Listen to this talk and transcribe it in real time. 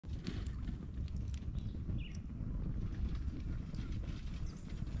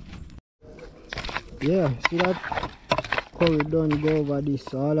Yeah, see that curry done go over this.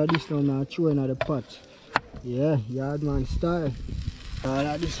 So all of this now I'm throwing at the pot. Yeah, Yardman style. All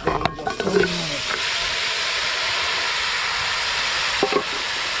of this now just coming out.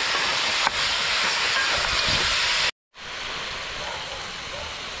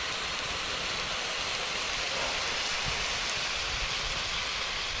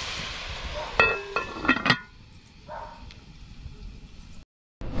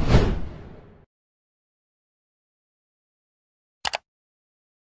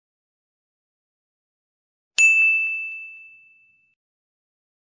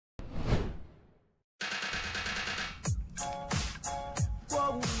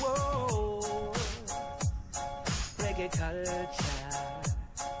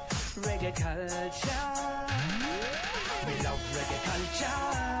 Reggae culture, we love reggae culture,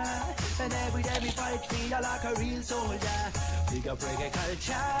 and every day we fight feel like a real soldier. Big up reggae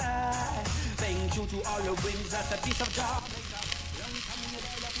culture, paying true to all your wings, that's a piece of job. Long time you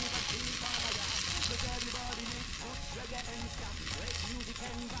there, your people feel fire, but everybody needs roots, reggae and ska. Great music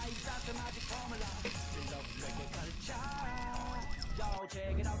and vibes, that's the magic formula. We love reggae culture. Yo,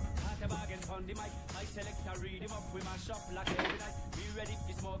 check it out, hot a bag and on the mic. I select a read him up, we mash up like every night. We ready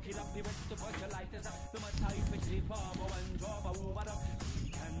to smoke it up, we ready to put your lighters up. No matter if it's hip hop or one drop or over up. We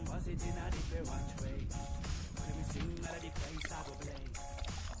can buzz it in a different way. When we sing at the place I go play.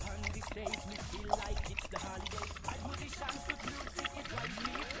 On the stage we feel like it's the holidays. My musicians with music, it drives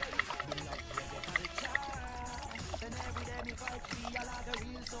me crazy. We love reggae culture, and every day we fight feel like a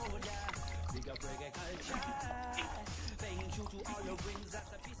real soldier. Big up reggae culture, paying true to all your wings,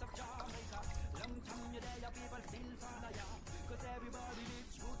 that's a piece of Jamaica. Long time you there, your people feel fire, cause everybody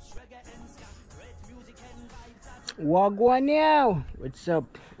needs roots, reggae and ska. Great music and vibes, that's a Wagwan now. What's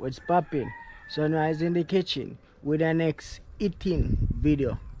up? What's popping? Sunrise in the kitchen with the next eating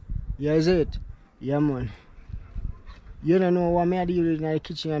video. Yeah, is it? Yeah, man. You don't know what I deal with in the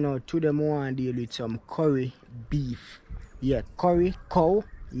kitchen, you know. Today I want to deal with some curry beef. Yeah, curry cow.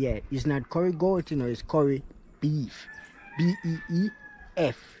 Yeah, it's not curry goat, you know, it's curry beef.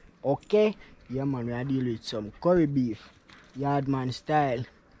 B-E-E-F. Okay? Yeah, man, we are dealing with some curry beef. Yardman style.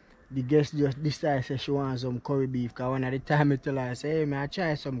 The guest just decided say she wants some curry beef. Because one at the time I tell her, I say, hey, man, I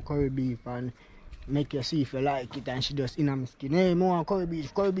try some curry beef and make you see if you like it. And she just in her skin, hey, I want curry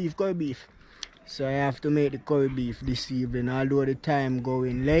beef, curry beef, curry beef. So I have to make the curry beef this evening, although the time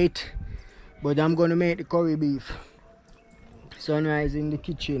going late. But I'm going to make the curry beef. Sunrise in the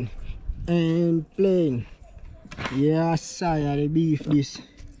kitchen and playing. Yeah, sire, the beef this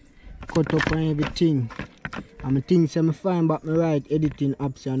cut up and everything. And I think I'm fine but my right editing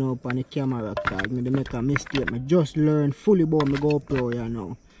apps you know up on the camera card. I make a mistake. I just learned fully about my GoPro you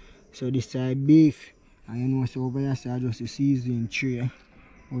know. So this side beef. And you know so over here so I just a seasoning tray.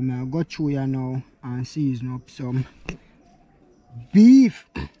 But I go through you now and season up some beef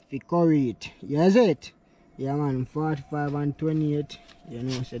to curry it. Yes it? Yeah man, 45 and 28. You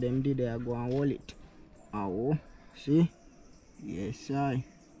know, so them did I go and hold it. Oh, see? Yes, I.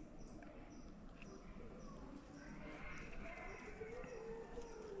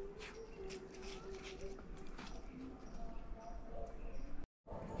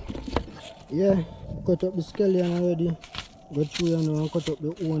 Yeah, cut up the scallion already. Go through you now and cut up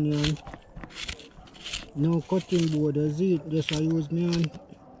the onion. No cutting board, that's it. Just I use my hand.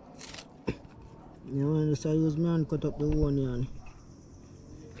 You know, just I use my hand cut up the onion.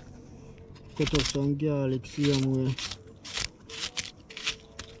 Cut up some garlic, same way.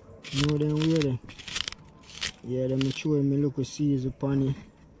 You know them way there. Yeah, let me show me look season upon it.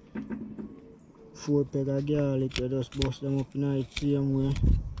 4 peg of garlic, I just bust them up nice same way.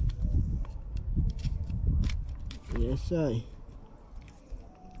 Yes, I.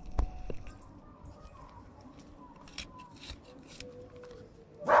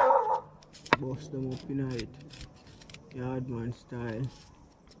 Bust them up in it. Yardman style.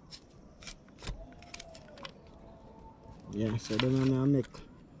 Yeah, so then I make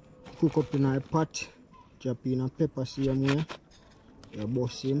cook up in a pot. Chop in a pepper same way. You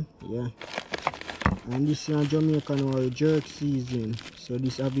bust him, yeah. And this is Jamaican or jerk season. So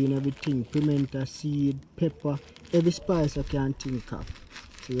this having everything, pimento seed, pepper, every spice I can think of.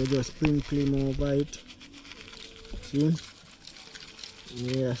 So you just sprinkle him over it. See?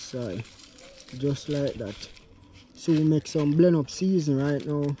 Yeah, sorry. Just like that. So we make some blend up season right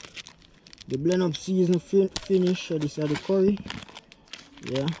now. The blend up season finish. So this is the curry.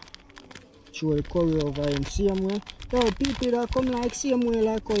 Yeah. Throw the curry over in same way. Yo, people that come like same way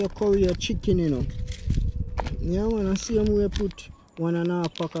like how you curry your chicken, you know. Yeah man, same way put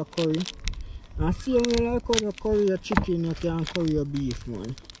 1.5 pack of curry. And same way like how you curry your chicken, you can curry your beef,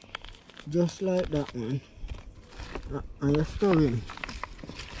 man. Just like that, man. And you're stirring.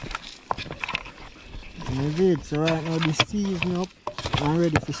 And that's it. So right now this season up and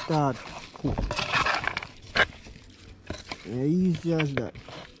ready to start cook. Yeah, easy as that.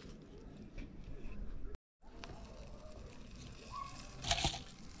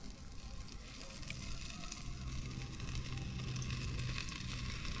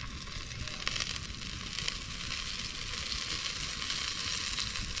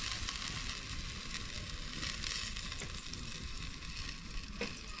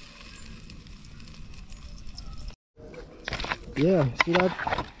 Yeah, see that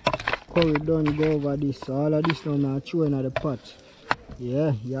curry done go over this. So all of this now I'm throwing at the pot.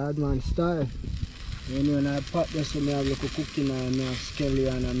 Yeah, yardman style. You know, in the pot just so I have like a cooking and I have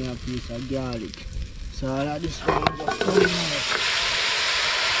scallion and I have a piece of garlic. So all of this one just coming out.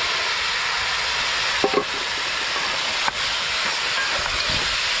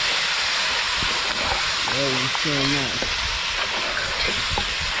 Yeah, it's so nice.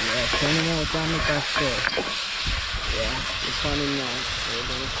 Yeah, turn them out and make a stir. Yeah, it's on him now. So we're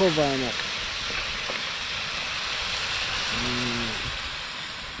going to cover him up.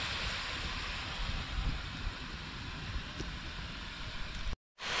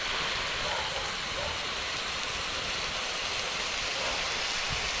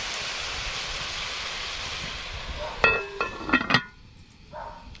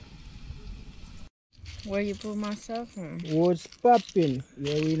 Where you put myself in? What's popping?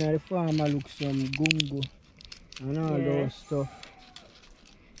 Yeah, we know the farmer look some gungo and all those stuff.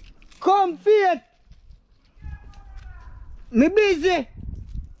 Come, Faith! Me busy!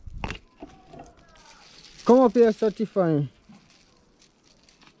 Come up here, certifying.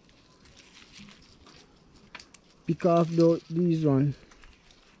 Pick off these ones.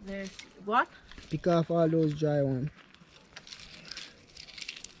 There's what? Pick off all those dry ones.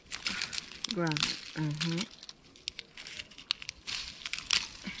 Ground.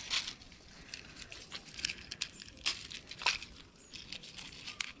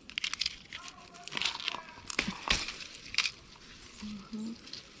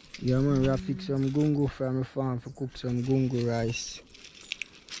 Yeah man, we have to pick some gungo from the farm to cook some gungo rice.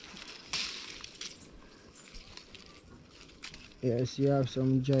 Yes, you have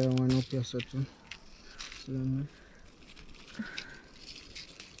some dry one up here, so too. See me?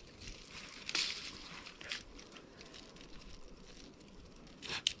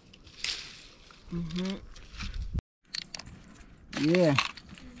 Yeah,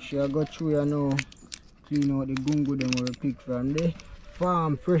 she'll go through here now, clean out the gungo them we pick from the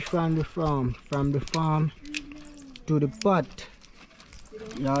farm, fresh from the farm to the pot,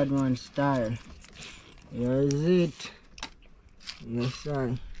 yardman style. Here is it. Yes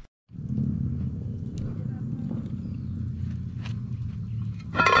sir.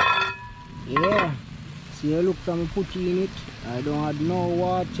 Yeah, see look I'm putting in it. I don't add no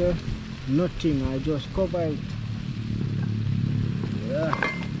water, nothing, I just cover it. Yeah,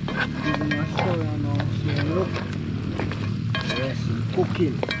 giving a stir now. So look, yes, I'm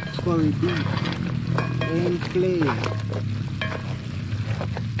cooking curry beef in clay.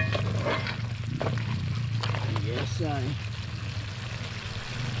 Yes, I.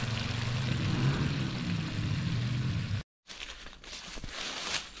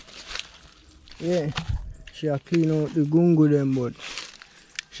 Yeah, she a clean out the gungo them, but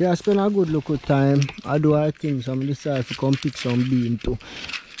she a spend a good look of time. I do her things, so I decide to come pick some bean too.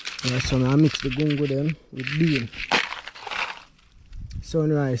 Yeah, so I mix the gungo them with bean.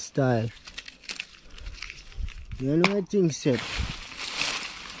 Sunrise style. You know what things set.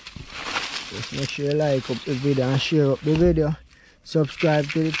 Just make sure you like up the video and share up the video. Subscribe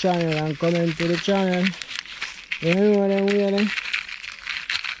to the channel and comment to the channel. You know what I'm wearing?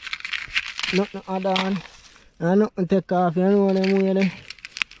 Nothing add on and nothing take off. You know what I'm wearing?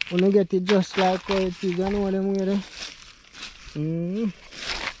 When you get it just like how it is, you know what I'm wearing?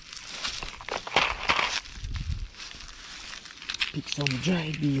 Pick some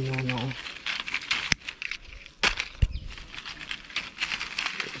dry bean now.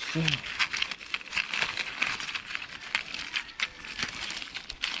 So.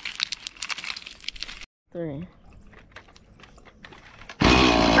 Three.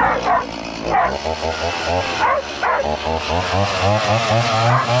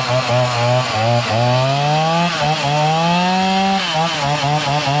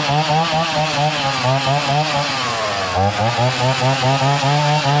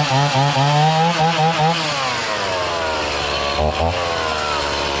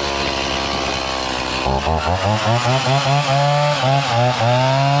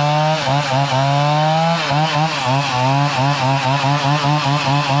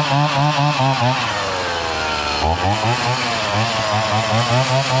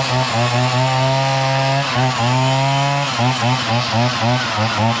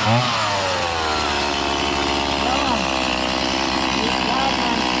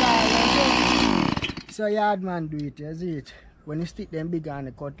 So Yardman do it, you see it? When you stick them big on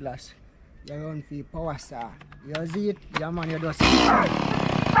the cutlass, you run for your power saw. You see it? Yeah man, you just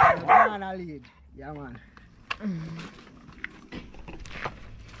on a lead. Yeah man.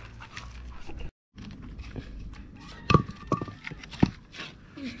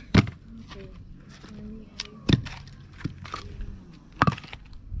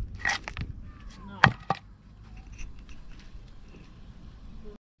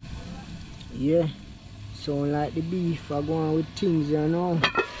 Yeah, sound like the beef are going with things, you know.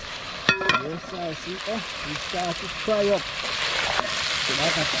 Yes, I see. Oh, it start to fry up. So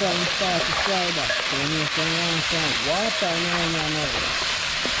like a sun start to fry back. So when you some water now, you know.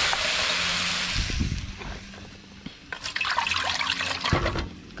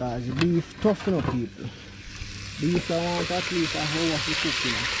 Because the beef tough enough, people. Beef I want at least a hour to cook,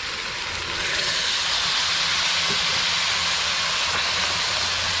 you know.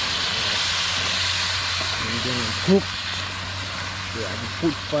 Cook. Yeah, the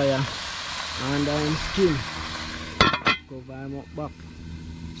put fire under him skin. Cover him up back.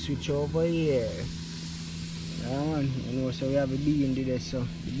 Switch over here. Yeah man, you know, so we have a bean today, so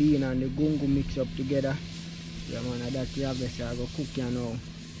the bean and the gungo mix up together. Yeah man, and that we have this, I go cook you now.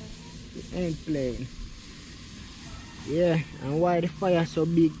 It ain't plain. Yeah, and why the fire so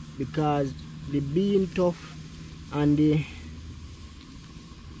big? Because the bean tough and the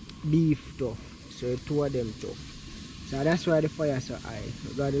beef tough. So two of them tough. So that's why the fire so high.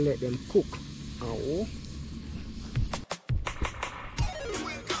 We gotta let them cook. Oh.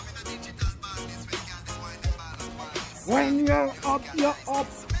 When you're up, you're up.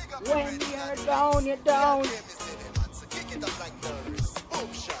 When you're down, you're down.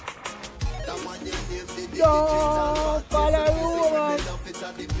 Don't follow rules.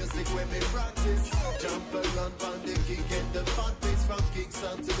 Jump around on the kick and the fun piece from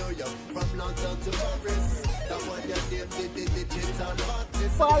Kingston to New York, from London to Paris. That one you name the digital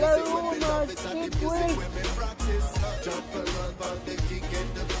madness. Follow rumors, keep quick. Jump around on the kick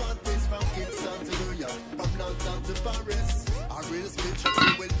and the fun piece from Kingston to New York, from London to Paris. A real speech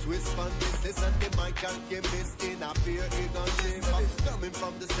will twist on this and the mic and chemist in a beer in a chamber. Coming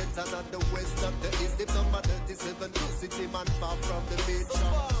from the center and the west and the east, if number 37, no city man far from the beach.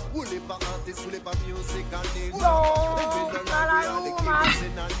 Woolipa artists, Woolipa music and nature.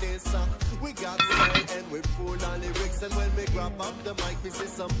 We got style and we're full of lyrics, and when we grab up the mic, we see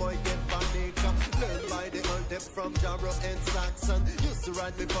some boy get panic. Learn by the old depth from Jarrow and Saxon. Used to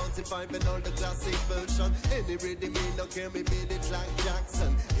ride me 45 and all the classic version. Any rhythm me no care, me beat it like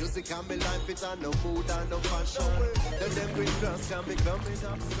Jackson. Music and me life, it and no mood and no fashion. Then them green grass can be coming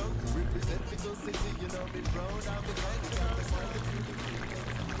up strong. Represent Fickle City, you know me proud of the kind of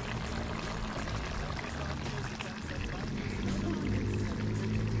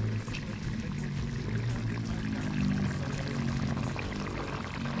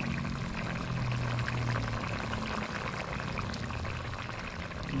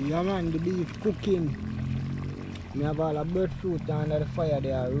Yeah man, the beef cooking. Me have all the breadfruit under the fire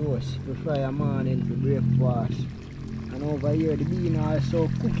there roast to fry a morning for breakfast. And over here the bean also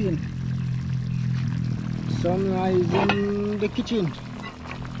cooking. Sunrise in the kitchen.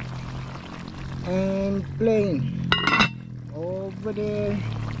 And plain. Over there.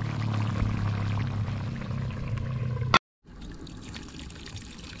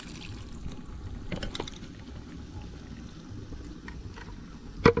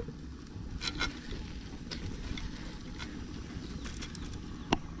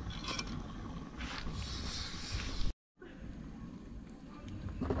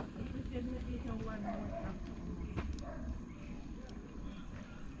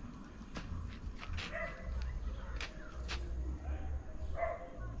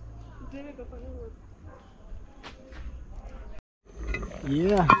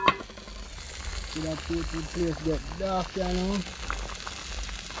 Yeah. See that place get dark, you know.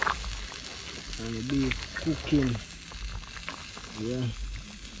 And the beef cooking. Yeah.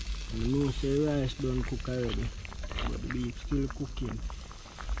 You know say rice don't cook already. But the beef still cooking.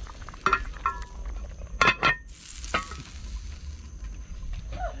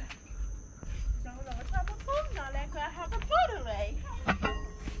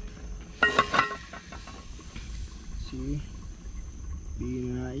 See?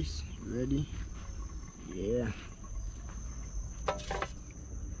 Being rice ready. Yeah.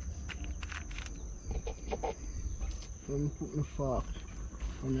 Let me put my fork.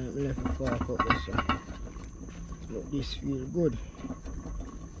 And I left the fork up there, so let this feel good.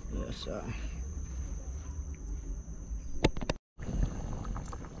 Yes, sir.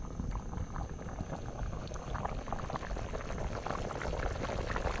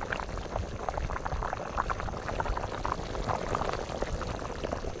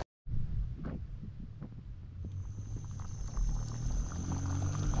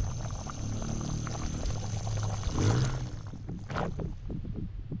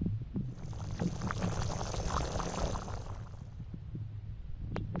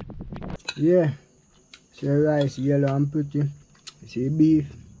 Yeah. See rice, yellow and pretty. See beef,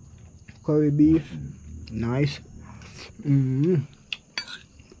 curry beef, nice.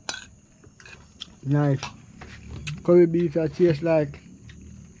 Nice. Curry beef that tastes like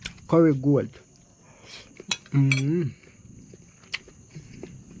curry goat. And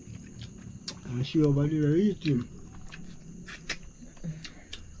she over there eating.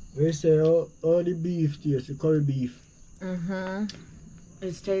 We say all the beef tastes, the curry beef.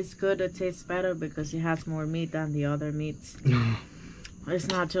 It tastes good. It tastes better because it has more meat than the other meats. It's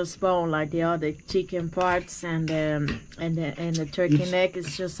not just bone like the other chicken parts and the turkey neck.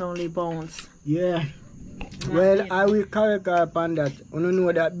 It's just only bones. Yeah. Well, I will correct her upon that. I don't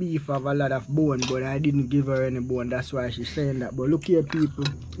know that beef have a lot of bone, but I didn't give her any bone. That's why she's saying that. But look here, people.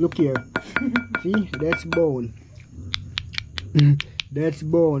 Look here. See? That's bone. That's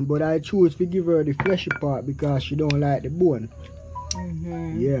bone. But I choose to give her the fleshy part because she don't like the bone.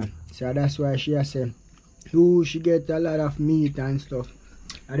 Yeah. So that's why she has said, ooh, she get a lot of meat and stuff.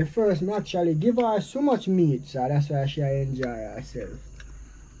 And the first, me actually give her so much meat. So that's why she enjoy herself.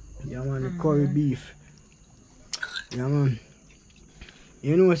 Yeah, man, the curry beef. Yeah, man.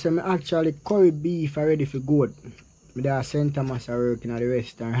 You know, so me actually curry beef already for good. Me there St. Thomas are working at the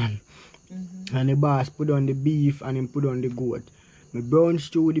restaurant. And the boss put on the beef and him put on the goat. Me brown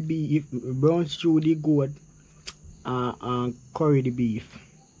stew the beef, brown stew the goat, and curry the beef.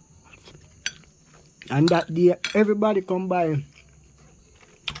 And that day, everybody come by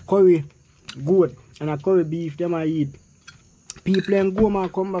curry goat and a curry beef, them I eat. People in Goma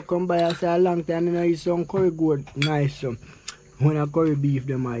come by and say a long time and I eat some curry goat, nice some. When a curry beef,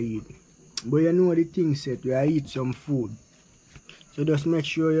 them I eat. But you know the thing set, I eat some food. So just make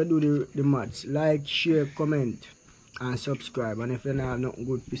sure you do the maths. Like, share, comment, and subscribe. And if you don't have nothing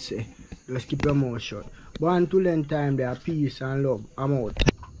good to say, just keep your mouth shut. But until then time there, peace and love. I'm out.